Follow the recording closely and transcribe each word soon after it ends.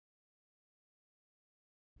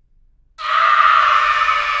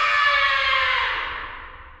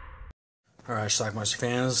Alright, Schlockmeister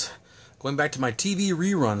fans, going back to my TV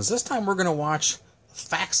reruns. This time we're going to watch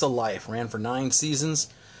Facts of Life. Ran for 9 seasons.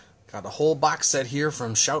 Got a whole box set here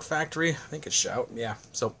from Shout Factory. I think it's Shout, yeah.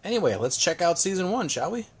 So anyway, let's check out Season 1,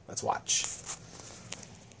 shall we? Let's watch.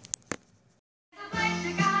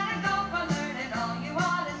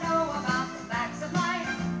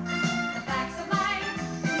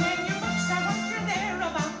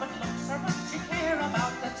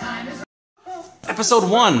 Episode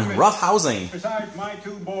 1, Rough Housing. Besides, my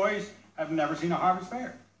 2 boys have never seen a harvest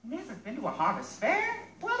fair. Never been to a harvest fair?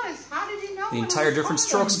 Willis, how did you know? The entire Different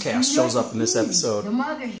Strokes cast shows up in this episode. Your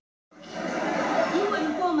mother. You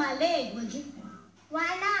wouldn't pull my leg, would you? Why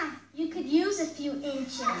not? You could use a few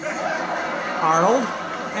inches. Arnold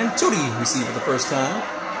and Tootie we see for the first time.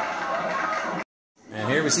 And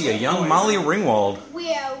here we see a young Molly Ringwald.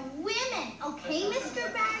 We're women, okay,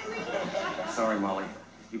 Mr. Bagley? Sorry, Molly.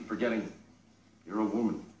 Keep forgetting you're a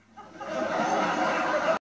woman.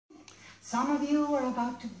 Some of you are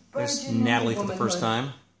about to virgin. There's Natalie for the first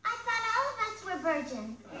time. I thought all of us were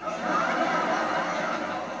virgin.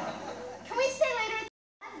 Can we stay later?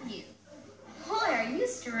 I love you. Boy, are you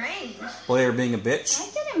strange. Blair being a bitch. I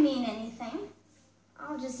didn't mean anything.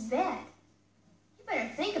 I'll just bet. You better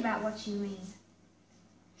think about what you mean.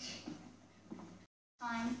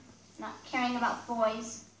 I'm not caring about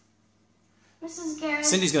boys. Mrs. Garrett.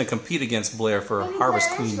 Cindy's going to compete against Blair for Maybe Harvest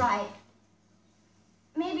Blair Queen. is right.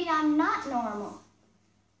 Maybe I'm not normal.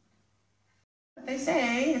 But they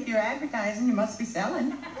say if you're advertising, you must be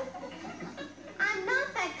selling. I'm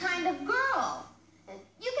not that kind of girl.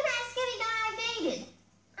 You can ask any guy I've dated.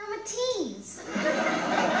 I'm a tease.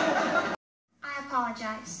 I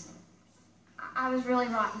apologize. I was really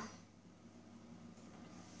rotten.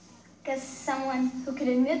 Because someone who could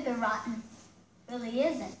admit they're rotten really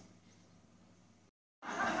isn't.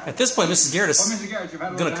 At this point, Mrs. Garrett Well, is Mr. Garrett, you've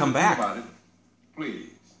had a going to little come time think back. about it. Please.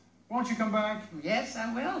 Won't you come back? Yes,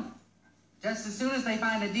 I will. Just as soon as they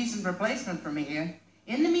find a decent replacement for me here.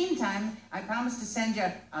 In the meantime, I promise to send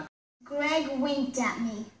you a... Greg winked at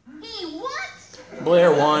me. He what?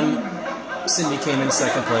 Blair won. Cindy came in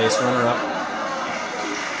second place, runner-up.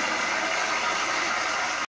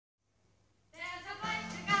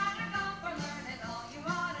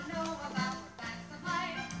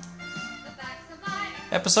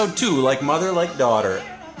 Episode 2, Like Mother, Like Daughter.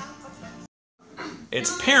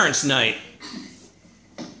 It's Parents' Night.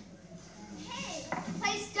 Hey, the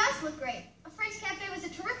place does look great. A French cafe was a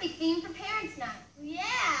terrific theme for Parents' Night. Yeah,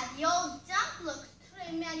 the old duck looks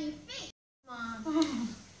très magnifique. Mom.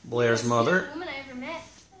 Blair's mother. Woman I ever met.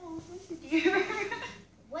 Oh, dear.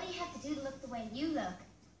 What do you have to do to look the way you look?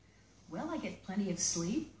 Well, I get plenty of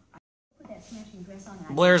sleep. I put that smashing dress on.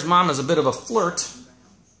 Blair's mom is a bit of a flirt.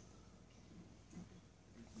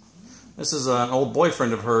 This is an old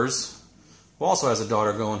boyfriend of hers, who also has a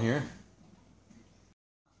daughter going here.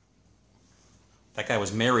 That guy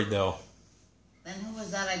was married, though. Then who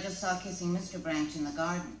was that I just saw kissing Mr. Branch in the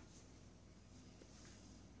garden?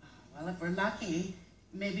 Well, if we're lucky,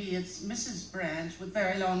 maybe it's Mrs. Branch with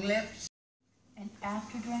very long lips. And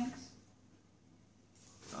after drinks?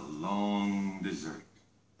 A long dessert.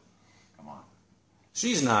 Come on.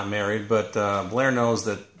 She's not married, but Blair knows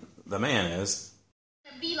that the man is.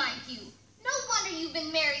 Be like you. No wonder you've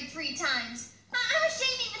been married 3 times. I'm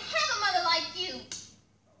ashamed to even have a mother like you.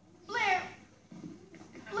 Blair.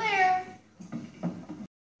 Blair.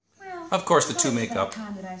 Well, Of course, the two it's make about up.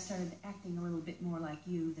 time that I started acting a little bit more like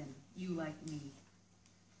you than you like me.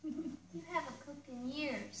 You haven't cooked in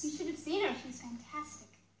years. You should have seen her. She's fantastic.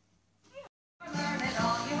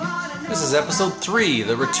 This is episode 3,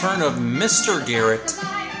 The Return of Mr. Garrett.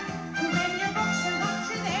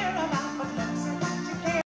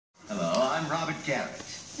 Hello, I'm Robert Garrett.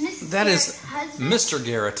 Mrs. That is Garrett's husband? Mr.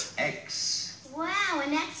 Garrett. X. Wow,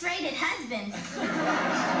 an X-rated husband.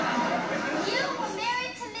 You were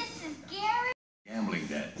married to Mrs. Garrett? Gambling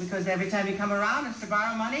debt. Because every time you come around, it's to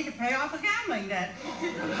borrow money to pay off a gambling debt.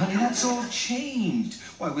 But honey, that's all changed.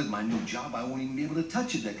 Why, with my new job, I won't even be able to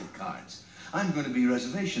touch a deck of cards. I'm going to be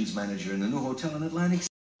reservations manager in the new hotel in Atlantic City.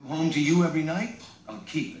 I'm home to you every night. I'll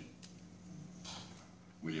keep it.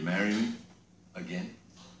 Will you marry me? Again?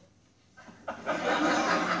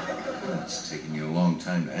 It's taking you a long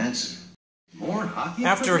time to answer. More hockey?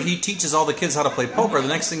 After he teaches all the kids how to play poker, the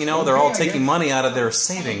next thing you know, they're all taking money out of their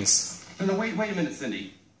savings. No, wait a minute,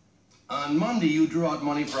 Cindy. On Monday, you drew out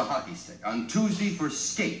money for a hockey stick. On Tuesday, for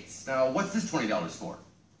skates. Now, what's this $20 for?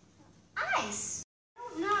 Ice. I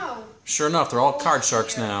don't know. Sure enough, they're all card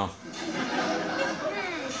sharks now.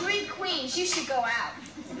 3 queens. You should go out.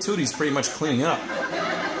 Tootie's pretty much cleaning up.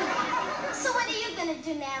 So what are you going to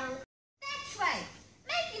do, Natalie? That's right.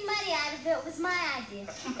 Making money out of it was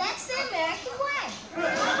That's the American way.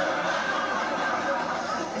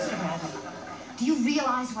 Mr. Bradley, do you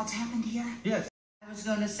realize what's happened here? Yes. I was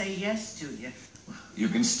going to say yes to you. You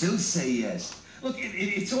can still say yes. Look,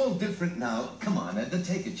 it's all different now. Come on, Edna,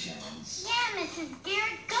 take a chance. Yeah, Mrs.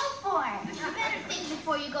 Garrett, go for it. You better think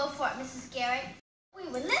before you go for it, Mrs. Garrett. We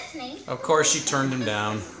were listening. Of course, she turned him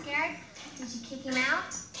down. Mrs. Garrett, did you kick him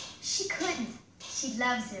out? She couldn't. She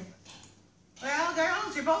loves him. Well,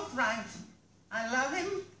 girls, you're both right. I love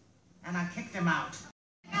him, and I kicked him out.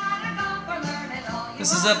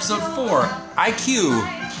 This is episode 4,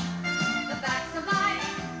 IQ.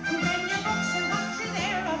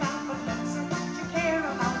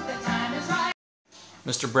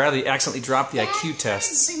 Mr. Bradley accidentally dropped the IQ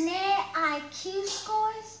tests. Banana IQ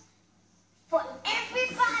scores for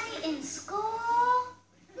everybody in school.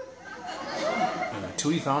 And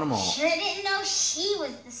Tootie found them all. Sure didn't know she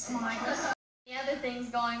was the smartest. The other things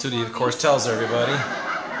going Tootie, for of course, tells everybody.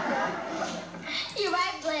 You're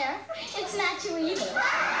right, Blair. It's not you either.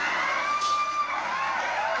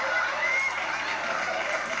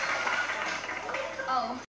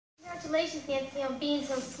 Oh, congratulations, Nancy, on being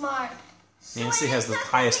so smart. Nancy Sue Ann, has the that's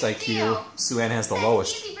not highest a big IQ. deal. Sue Ann has the That's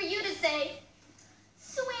lowest. easy for you to say.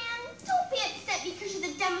 Sue Ann, don't be upset because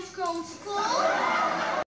you're the dumbest girl in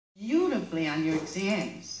school. Beautifully on your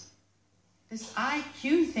exams. This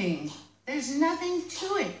IQ thing, there's nothing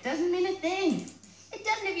to it. Doesn't mean a thing. It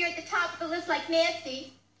doesn't if you're at the top of the list like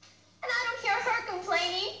Nancy. And I don't hear her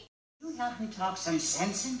complaining. You help me talk some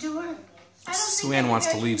sense into her? I don't Sue think Ann I wants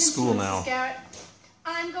can to go leave into school Mrs. now. Garrett.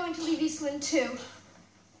 I'm going to leave Eastland too.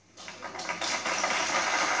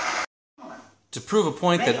 To prove a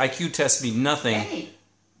point that IQ tests mean nothing, Ready.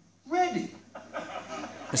 Ready.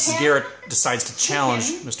 Mrs. Garrett decides to challenge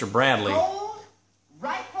Mr. Bradley. Gold,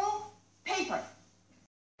 rifle, paper.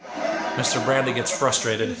 Mr. Bradley gets You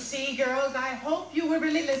frustrated. see, girls, I hope you were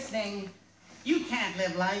really listening. You can't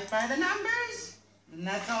live life by the numbers. And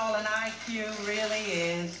that's all an IQ really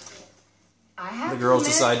is. I have The girls to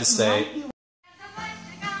admit, decide to stay. might be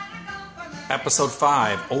Episode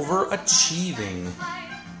 5, Overachieving.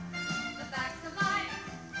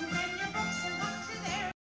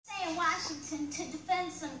 Stay in Washington to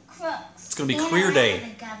defend some crooks. It's going to be And career day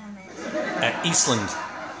the government. at Eastland.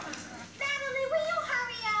 Natalie, will you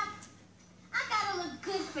hurry up? I gotta look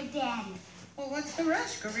good for Daddy. Well, what's the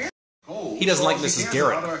rush, career? Oh, He doesn't like all she Mrs. cares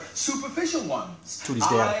Garrett. about are superficial ones. Tootie's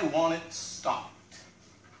dad. I want it stopped.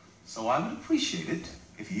 So I would appreciate it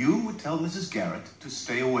if you would tell Mrs. Garrett to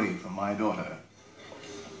stay away from my daughter.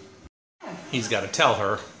 He's got to tell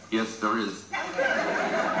her Yes, there is.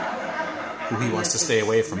 who he wants to stay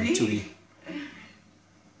away from, Me? Tootie.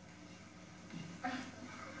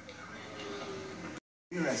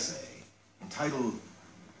 Your essay entitled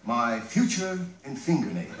My Future in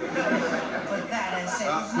Fingernail. But that essay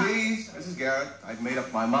was not... Please, Mrs. Garrett, I've made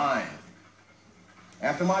up my mind.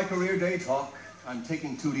 After my career day talk, I'm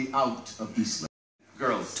taking Tootie out of Eastland.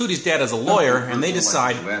 Girls. Tootie's dad is a lawyer, and they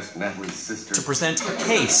decide to ask Natalie's sister. to present a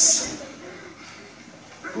case.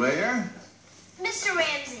 Blair? Mr.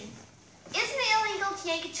 Ramsey, isn't it illegal to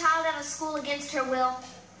yank a child out of school against her will?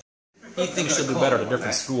 He thinks she'll do better at a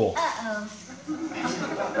different school. Uh-oh.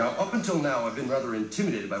 Now, up until now, I've been rather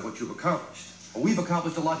intimidated by what you've accomplished. Well, we've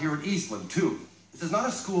accomplished a lot here at Eastland, too. This is not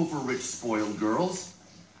a school for rich, spoiled girls.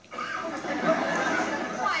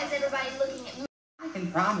 Why is everybody looking at me? I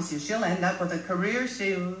can promise you she'll end up with a career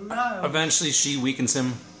she loves. Eventually, she weakens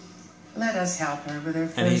him, Let us help her with her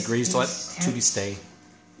first and he agrees to let step. Tootie stay.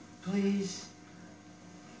 Please,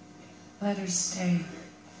 let her stay.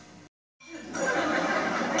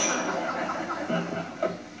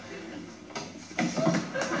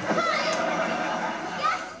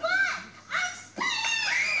 Guess what? I'm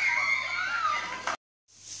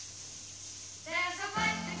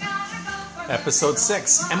staying! Episode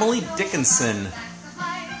 6, Emily Dickinson.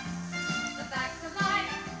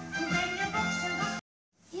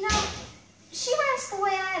 You know, she writes the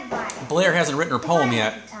way I write. Blair hasn't written her poem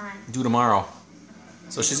yet, Every time. due tomorrow.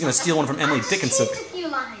 So she's going to steal one from Emily Dickinson. Just a few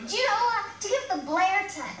lines, you know, to give the Blair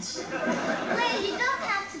touch. Blair, you don't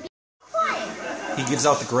have to be quiet. He gives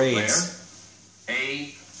out the grades.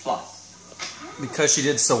 A plus. Because she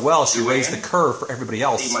did so well, she raised the curve for everybody D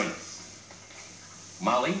else. minus.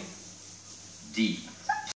 Molly, D.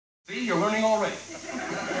 See, you're learning already.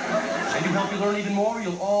 And to help you learn even more,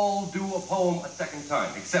 you'll all do a poem a second time.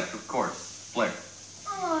 Except, of course, Blair.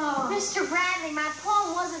 Oh, Mr. Bradley, my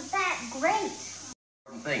poem wasn't that great.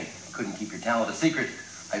 Important thing, I couldn't keep your talent a secret.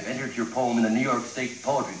 I've entered your poem in the New York State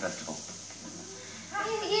Poetry Festival.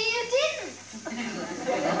 You didn't.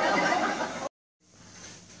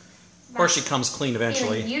 Of course, she comes clean Feeling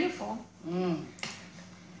eventually. beautiful.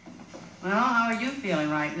 Well, how are you feeling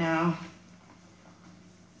right now?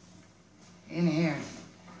 In here.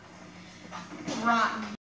 Rotten.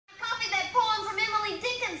 I copied that poem from Emily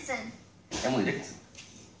Dickinson. Emily Dickinson.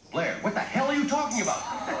 Blair, what the hell are you talking about?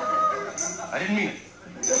 I didn't mean it.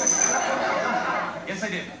 Yes, I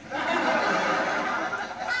did.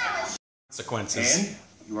 Consequences. And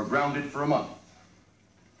you are grounded for a month.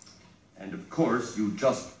 And of course, you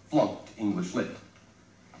just flunked English Lit.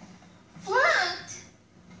 Flunked?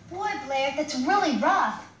 Boy, Blair, that's really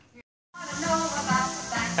rough.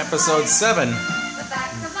 Episode 7.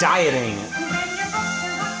 Dieting.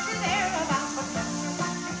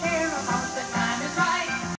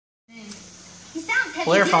 He sounds heavy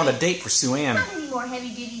Blair duty. found a date for Sue Ann. Not any more heavy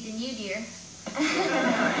duty than you, dear.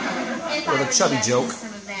 With a chubby joke.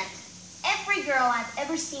 Some of that. Every girl I've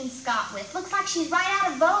ever seen Scott with looks like she's right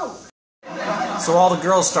out of Vogue. So all the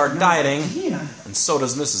girls start dieting, Yeah. and so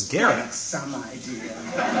does Mrs. Garrett. That's some idea.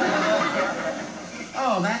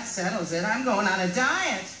 Oh, that settles it. I'm going on a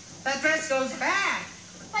diet. That dress goes back.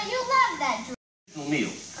 But you love that dress. Meal.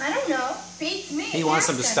 I don't know. Beats me. He wants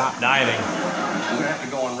them to stop dieting. I'm gonna have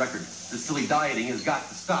to go on record. This silly dieting has got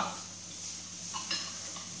to stop.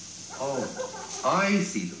 Oh, I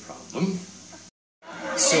see the problem.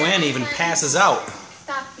 Sue Ann even passes out.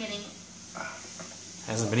 Stop kidding.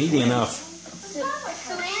 Hasn't been eating enough. So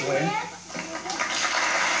Ann,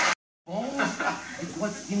 Oh, it's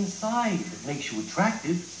what's inside that makes you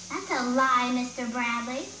attractive. that's a lie, Mr.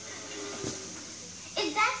 Bradley.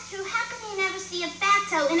 If that's true, how come you never see a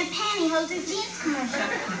fatso in a pantyhose or jeans commercial?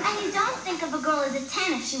 And you don't think of a girl as a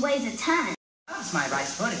 10 if she weighs a ton. That's my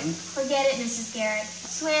rice pudding. Forget it, Mrs. Garrett.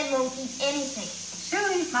 Swan won't eat anything. She'll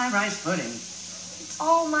eat my rice pudding. It's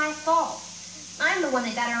all my fault. I'm the one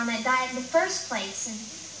that got her on that diet in the first place, and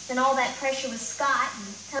then all that pressure was Scott.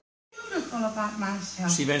 And Beautiful about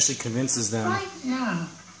myself. She eventually convinces them Right now,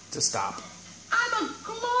 to stop. I'm a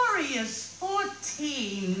glorious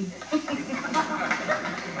 14.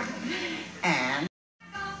 And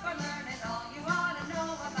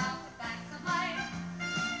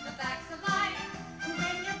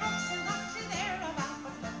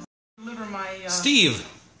deliver my Steve,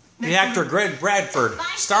 the actor Greg Bradford,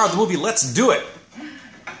 star of the movie Let's Do It.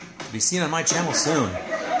 To be seen on my channel soon.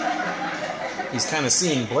 He's kind of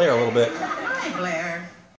seeing Blair a little bit. Hi, Blair.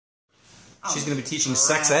 She's going to be teaching Oh,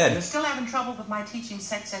 sex Brad, ed. You're still having trouble with my teaching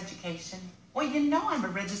sex education? Well, you know I'm a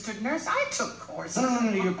registered nurse. I took courses. No,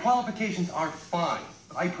 your qualifications are fine.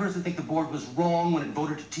 But I personally think the board was wrong when it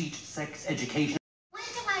voted to teach sex education. when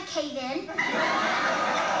do I cave in?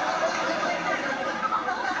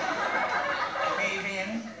 Cave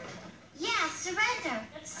in. Yeah, surrender.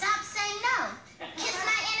 Stop saying no. Kiss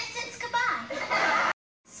my innocence goodbye.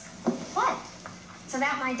 What? It's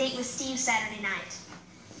about my date with Steve Saturday night.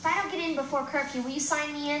 If I don't get in before curfew, will you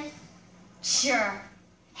sign me in? Sure.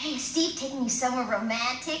 Hey, is Steve taking you somewhere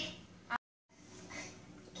romantic?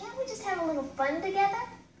 Can't we just have a little fun together?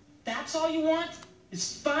 That's all you want?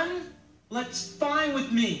 Is fun? That's fine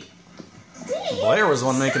with me. Steve! Blair was the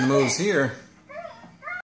one making the moves here.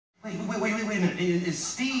 Wait a minute. Is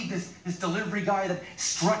Steve this delivery guy that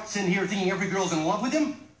struts in here thinking every girl's in love with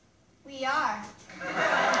him? We are.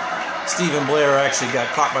 Steve and Blair actually got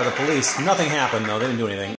caught by the police. Nothing happened, though. They didn't do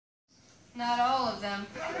anything. Not all of them.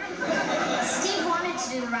 Steve wanted to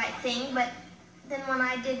do the right thing, but then when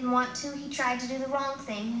I didn't want to, he tried to do the wrong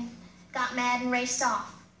thing. Got mad and raced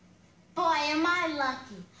off. Boy, am I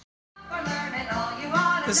lucky.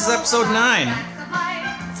 This is episode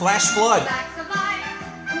 9. Flash flood.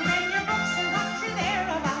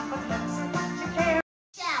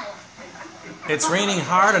 Shower. It's raining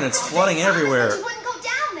hard and it's flooding everywhere. You wouldn't go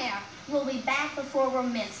down there. We'll be back before we're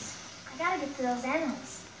missed. I gotta get to those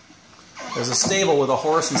animals. There's a stable with a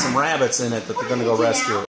horse and some rabbits in it that they're going to go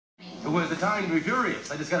rescue. It was the time to be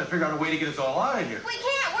furious. I just got to figure out a way to get us all out of here. We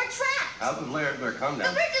can't. We're trapped. Out with Blair, calm The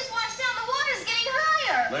down. bridge is washed down. The water's getting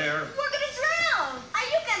higher. Blair. We're gonna drown. Are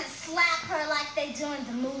you gonna slap her like they do in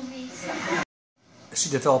the movies? She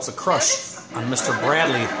develops a crush on Mr.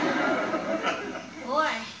 Bradley.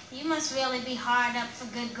 Boy, you must really be hard up for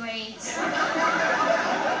good grades.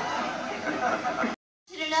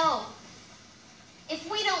 You to know, if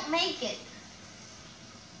we don't make it,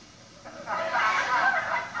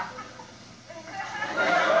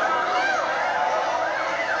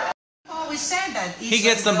 Always said that. He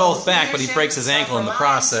gets them both back, but he breaks his ankle in the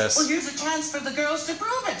process. Well, here's a chance for the girls to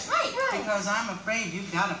prove it. Right. Because I'm afraid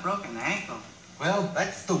you've got a broken ankle. Well,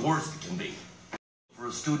 that's the worst it can be. For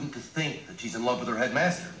a student to think that she's in love with her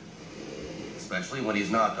headmaster. Especially when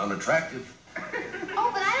he's not unattractive. oh,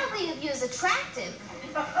 but I don't think of you as attractive.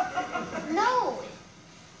 No,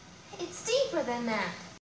 it's deeper than that.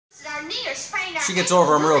 Our knee or sprained our She gets ankle.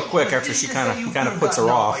 over him real quick after he kind of puts her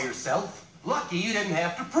off. By yourself. Lucky you didn't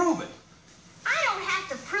have to prove it. I don't have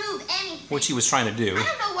to prove anything. Which he was trying to do. I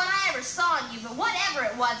don't know what I ever saw in you, but whatever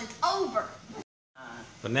it was, it's over.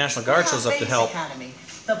 The National Guard shows up to help. Academy,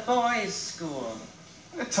 the boys' school.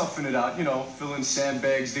 Toughing it out, you know, filling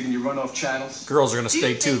sandbags, digging your runoff channels. Girls are going to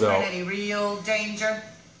stay too, Do you think we're though. in any real danger?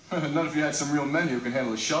 Not if you had some real men who can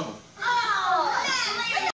handle a shovel.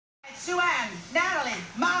 Sue-Ann, Natalie,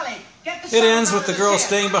 Molly, get the It shovel ends out with of the the girls chair.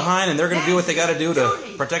 staying behind, and they're going to do what they got to do to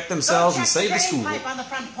Judy, protect themselves and save the school. Pipe on the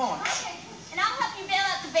front porch. Okay, and I'll help you bail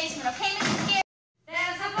out the basement, okay, Mrs. Gear?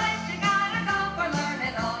 There's a place you gotta go for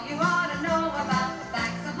learning all you ought to know about the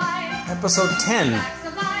facts of life. Episode 10, Facts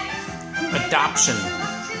of life. Adoption.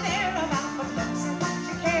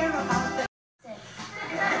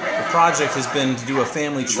 The project has been to do a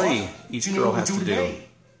family tree each girl has to do.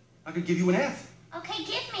 I could give you an F. Okay,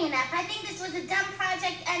 give me an F. I think this was a dumb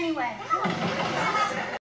project anyway. Haven't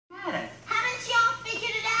y'all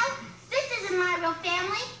figured it out? This isn't my real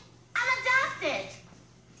family. I'm adopted.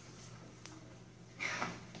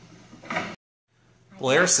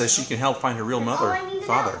 Blair says she can help find her real That's all mother, I need to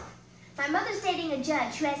father. know. My mother's dating a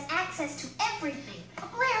judge who has access to everything.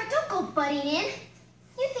 Blair, don't go butting in.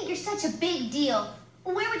 You think you're such a big deal.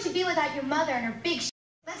 Where would you be without your mother and her big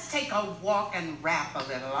Let's take a walk and rap a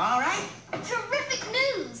little, all right? Terrific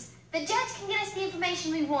news! The judge can get us the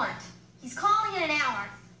information we want. He's calling in an hour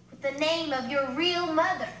with the name of your real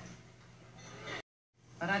mother.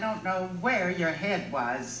 But I don't know where your head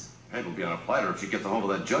was. Head will be on a platter if she gets a hold of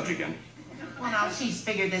that judge again. Well, now, she's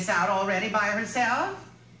figured this out already by herself.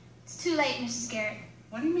 It's too late, Mrs. Garrett.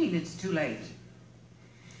 What do you mean it's too late?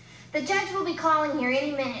 The judge will be calling here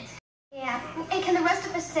any minute. Yeah, and can the rest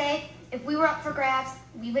of us say, if we were up for grabs,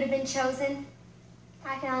 we would have been chosen?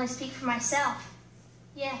 I can only speak for myself.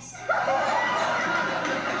 Yes. What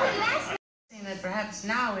are you asking? Saying that perhaps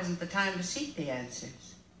now isn't the time to seek the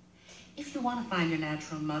answers. If you want to find your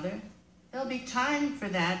natural mother, there'll be time for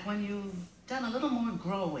that when you've done a little more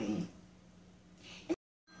growing.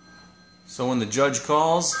 So when the judge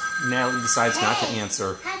calls, Natalie decides not to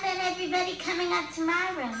answer. How about everybody coming up to my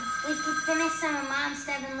room? We could finish some of Mom's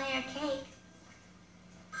 7-layer cake.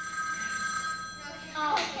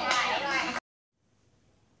 Okay.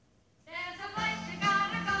 There's a place you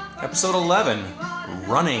gotta go for Episode 11,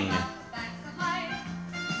 Running. the facts of life.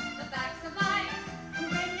 The facts of life.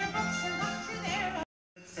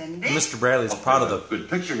 Cindy? Mr. Bradley's proud of the Good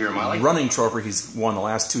picture here, Molly. running trophy he's won the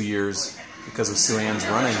last 2 years because of Sue-Ann's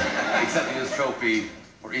running. Accepting this trophy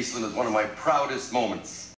for Eastland is one of my proudest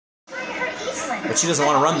moments. But she doesn't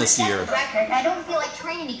want to run this year. Record. I don't feel like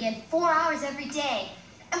training again 4 hours every day.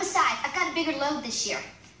 And besides, I've got a bigger load this year.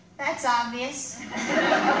 That's obvious.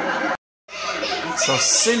 So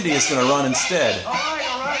Cindy is going to run instead.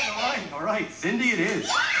 All right. Cindy it is.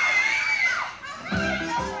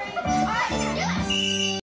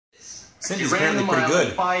 Cindy's She ran apparently the pretty mile good.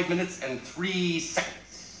 in 5 minutes and 3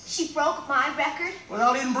 seconds. She broke my record.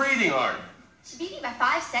 Without even breathing hard. She beat me by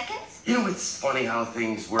 5 seconds. You know, it's funny how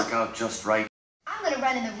things work out just right. I'm going to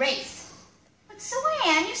run in the race. But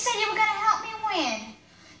Sue-Ann, you said you were going to help me win.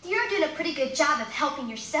 You're doing a pretty good job of helping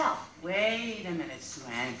yourself. Wait a minute,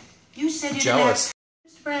 Sue-Ann. You said you Jealous.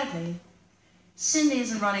 didn't have... Mr. Bradley, Cindy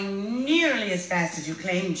isn't running nearly as fast as you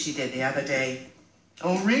claimed she did the other day.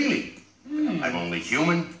 Oh, really? I'm only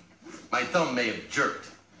human. My thumb may have jerked.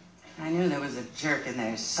 I knew there was a jerk in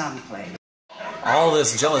there someplace. All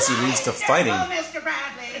this jealousy leads to fighting. Oh, Mr.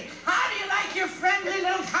 Bradley, how do you like your friendly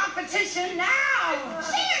little competition now?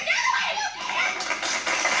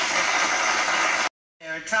 They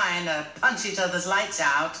were trying to punch each other's lights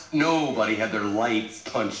out. Nobody had their lights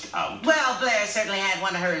punched out. Well, Blair certainly had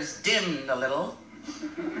one of hers dimmed a little.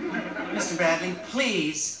 Mr. Bradley,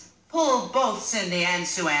 please pull both Cindy and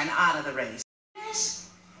Sue-Ann out of the race. Yes?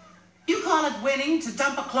 You call it winning to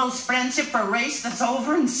dump a close friendship for a race that's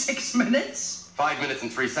over in 6 minutes? 5 minutes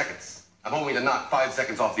and 3 seconds. I'm hoping to knock 5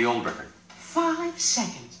 seconds off the old record. 5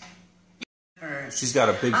 seconds. She's got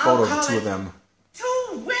a big photo of the two of them.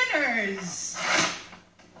 2 winners.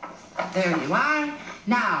 There you are.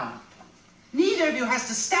 Now, neither of you has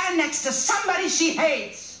to stand next to somebody she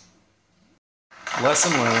hates.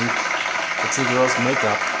 Lesson learned. The two girls make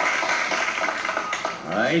up.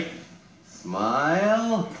 All right.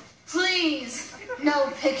 Smile. Please, no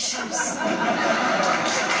pictures. There's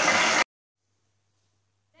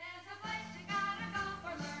a place you gotta go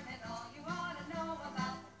for learning all you ought to know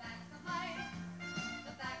about the facts of life.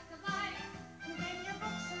 The facts of life.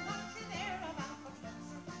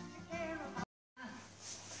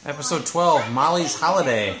 Episode 12, Molly's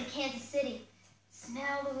Holiday. Kansas City.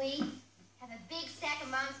 Smell the weed. Have a big stack of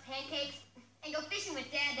Mom's pancakes and go fishing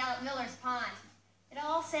with Dad down at Miller's Pond. It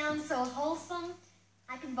all sounds so wholesome,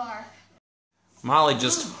 I can barf. Molly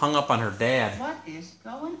just hung up on her dad. What is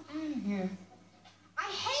going on here? I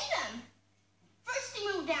hate him. First he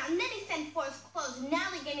moved out, and then he sent for his clothes, and now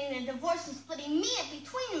they're getting a divorce and splitting me up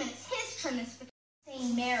between them, and it's his turn to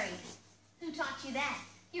staying married. Who taught you that?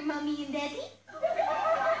 Your mommy and daddy?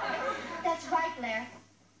 That's right, Blair.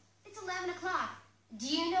 It's 11 o'clock. Do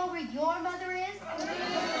you know where your mother is?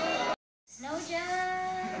 Snow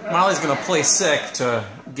Joe. Molly's going to play sick to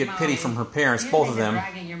get pity from her parents, both of them.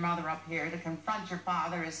 Dragging your mother up here to confront your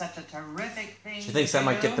father is such a terrific thing. She thinks that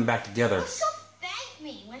might get them back together. Well, she'll thank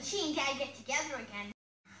me when she and Dad get together again.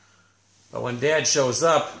 But when Dad shows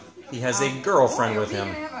up, he has a girlfriend with him.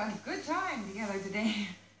 We're going to have a good time together today.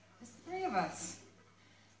 Just the three of us.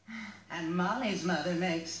 And Molly's mother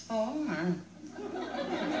makes 4. And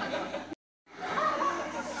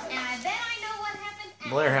I bet I know what happened after.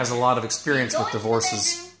 Blair has a lot of experience with They go into the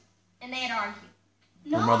divorces. bedroom, and they'd argue.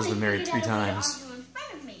 Her mother's been they married figured 3 out a way to times. argue in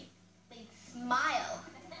front of me. They'd smile.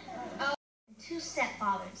 Oh, and 2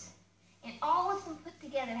 stepfathers. And all of them put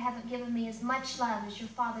together haven't given me as much love as your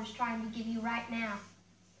father's trying to give you right now.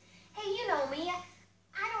 Hey, you know me.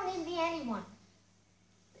 I don't envy anyone.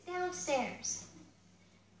 But downstairs,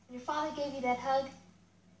 when your father gave you that hug,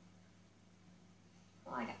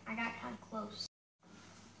 well, I got kind of close.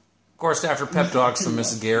 Of course, after pep talks from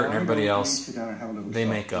Mrs. Garrett and everybody else, they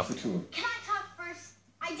make up. Can I talk first?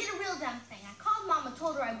 I did a real dumb thing. I called Mom and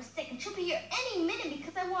told her I was sick, and she'll be here any minute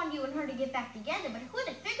because I wanted you and her to get back together. But who'd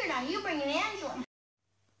have figured on you bringing Angela?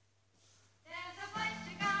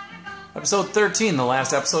 Episode 13, the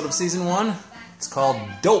last episode of Season 1. It's called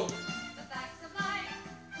Dope.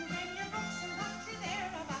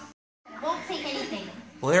 I won't take anything.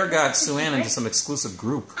 Blair got Sue Ann into some exclusive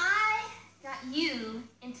group. I got you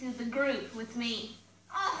into the group with me.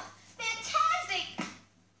 Oh, fantastic!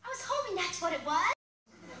 I was hoping that's what it was.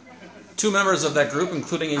 2 members of that group,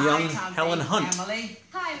 including a young Hi, Helen Hunt. Family.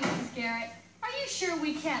 Hi, Mrs. Garrett. Are you sure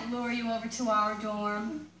we can't lure you over to our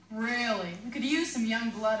dorm? Really? We could use some young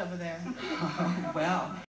blood over there.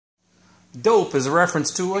 Well, Dope is a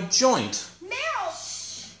reference to a joint. Meryl!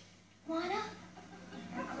 Shh! Wanna?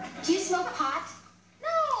 Do you smoke pot?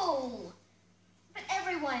 No! But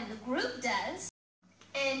everyone in the group does.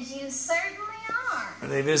 And you certainly are.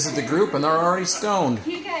 They visit the group and they're already stoned.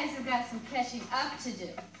 You guys have got some catching up to do.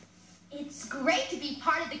 It's great to be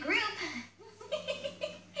part of the group.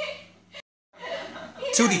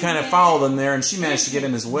 Tootie kind of followed them there and she managed to get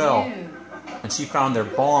in as well. And she found their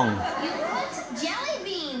bong. You put jelly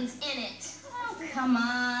beans in it. Oh, come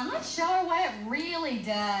on. Let's show her what it really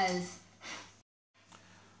does.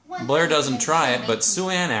 Blair doesn't try it, but Sue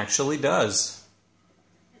Ann actually does.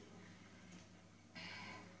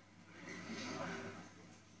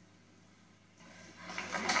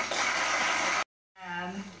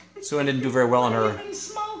 Sue Ann didn't do very well on her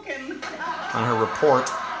report.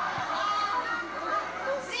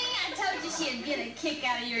 See, I told you she'd get a kick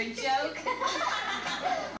out of your joke.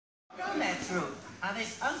 tell that truth. Are they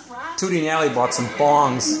upright? Tootie and Allie bought some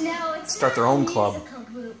bongs. No, it's Start their not own a club. musical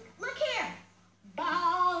group. Look here.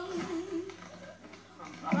 Bong.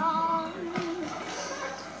 Bong.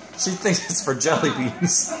 She thinks it's for jelly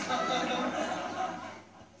beans. At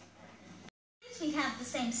least we have the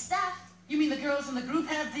same stuff. You mean the girls in the group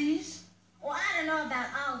have these? Well, I don't know about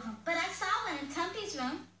all of them, but I saw one in Tumpy's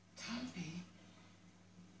room. Tumpy.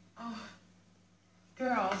 Oh,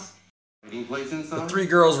 girls. Waiting place inside? The 3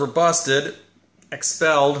 girls were busted,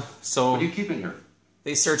 expelled, so What are you keeping here?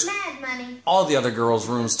 they searched Mad money. all the other girls'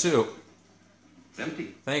 rooms too. It's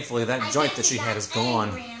empty. Thankfully, that I joint guess that she he had got is gone.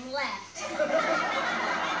 angry and left.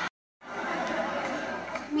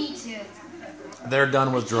 Me too. They're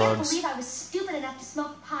done with I can't drugs. believe I was stupid enough to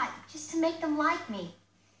smoke pot just to make them like me.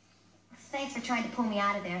 Thanks for trying to pull me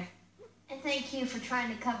out of there. And thank you for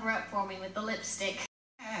trying to cover up for me with the lipstick.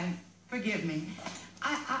 And forgive me.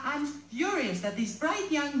 I'm furious that these bright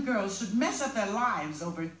young girls should mess up their lives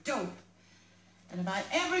over dope. And if I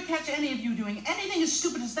ever catch any of you doing anything as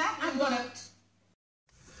stupid as that, I'm gonna...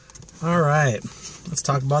 All right, let's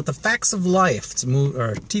talk about The Facts of Life. It's a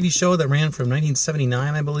TV show that ran from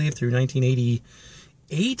 1979, I believe, through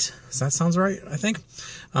 1988. Does that sound right? I think.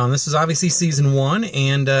 This is obviously season 1,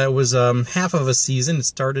 and it was half of a season. It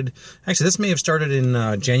started, actually, this may have started in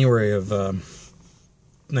January of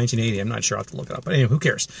 1980. I'm not sure. I'll have to look it up. But anyway, who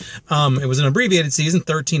cares? It was an abbreviated season,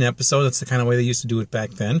 13 episodes. That's the kind of way they used to do it back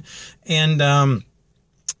then. And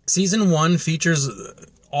season 1 features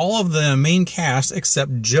all of the main cast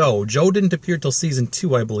except Joe. Joe didn't appear till season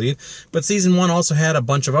 2, I believe. But season 1 also had a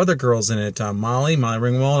bunch of other girls in it. Molly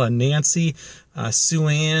Ringwald, Nancy, Sue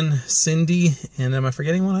Ann, Cindy, and am I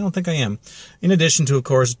forgetting one? I don't think I am. In addition to, of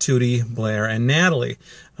course, Tootie, Blair, and Natalie.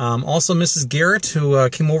 Also, Mrs. Garrett, who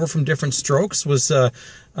came over from Different Strokes, was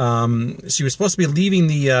she was supposed to be leaving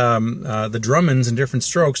the Drummonds in Different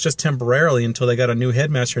Strokes just temporarily until they got a new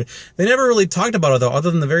headmaster. They never really talked about it, though, other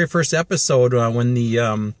than the very first episode when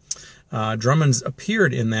the Drummonds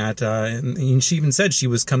appeared in that, and she even said she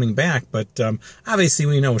was coming back, but obviously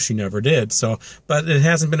we know she never did. So, but it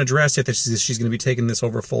hasn't been addressed yet that she's going to be taking this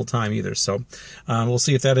over full time either. So, we'll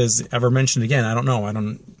see if that is ever mentioned again. I don't know. I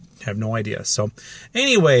have no idea. So,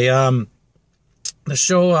 anyway, the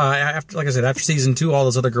show, like I said, after season 2, all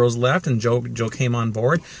those other girls left, and Joe came on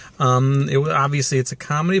board. Obviously, it's a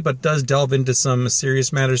comedy, but does delve into some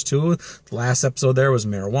serious matters too. The last episode there was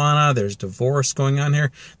marijuana. There's divorce going on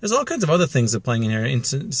here. There's all kinds of other things that are playing in here, and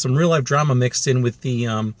some real life drama mixed in with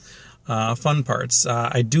the fun parts.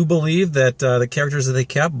 I do believe that the characters that they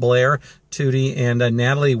kept, Blair, Tootie, and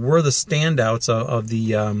Natalie, were the standouts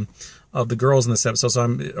of the girls in this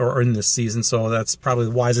episode, or in this season, so that's probably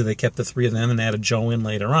wiser they kept the 3 of them and added Joe in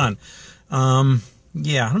later on.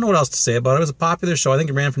 Yeah, I don't know what else to say about it. It was a popular show. I think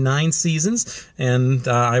it ran for 9 seasons, and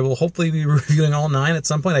I will hopefully be reviewing all 9 at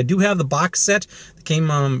some point. I do have the box set that came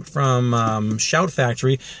from Shout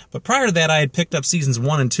Factory, but prior to that, I had picked up seasons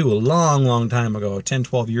 1 and 2 a long, long time ago, 10,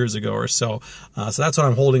 12 years ago or so. So that's what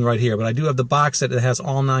I'm holding right here. But I do have the box set that has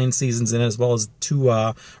all 9 seasons in it, as well as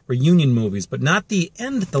 2 reunion movies, but not the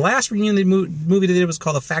end. The last reunion movie they did was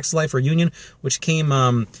called The Facts of Life Reunion, which came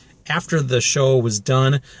after the show was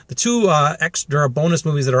done. The 2 extra bonus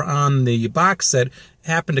movies that are on the box set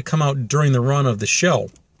happened to come out during the run of the show.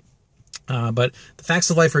 But The Facts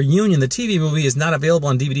of Life Reunion, the TV movie, is not available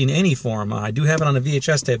on DVD in any form. I do have it on a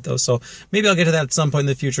VHS tape, though, so maybe I'll get to that at some point in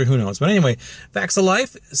the future. Who knows? But anyway, Facts of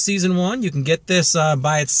Life, Season 1. You can get this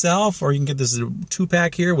by itself, or you can get this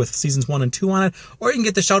 2-pack here with Seasons 1 and 2 on it, or you can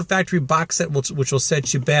get the Shout Factory box set, which will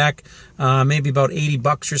set you back maybe about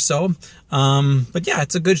 $80 or so. But yeah,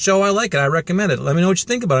 it's a good show. I like it. I recommend it. Let me know what you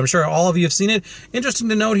think about it. I'm sure all of you have seen it. Interesting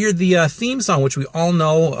to note here, the theme song, which we all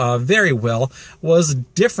know very well, was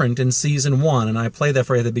different in Season 1, and I played that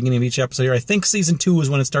for you at the beginning of each episode here. I think Season 2 is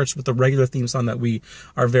when it starts with the regular theme song that we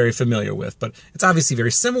are very familiar with, but it's obviously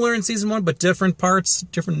very similar in Season 1, but different parts,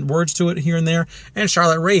 different words to it here and there, and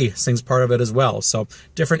Charlotte Rae sings part of it as well, so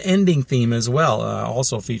different ending theme as well,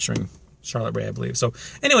 also featuring Charlotte Rae, I believe. So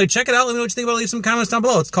anyway, check it out. Let me know what you think about it. Leave some comments down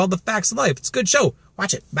below. It's called The Facts of Life. It's a good show.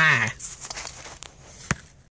 Watch it. Bye.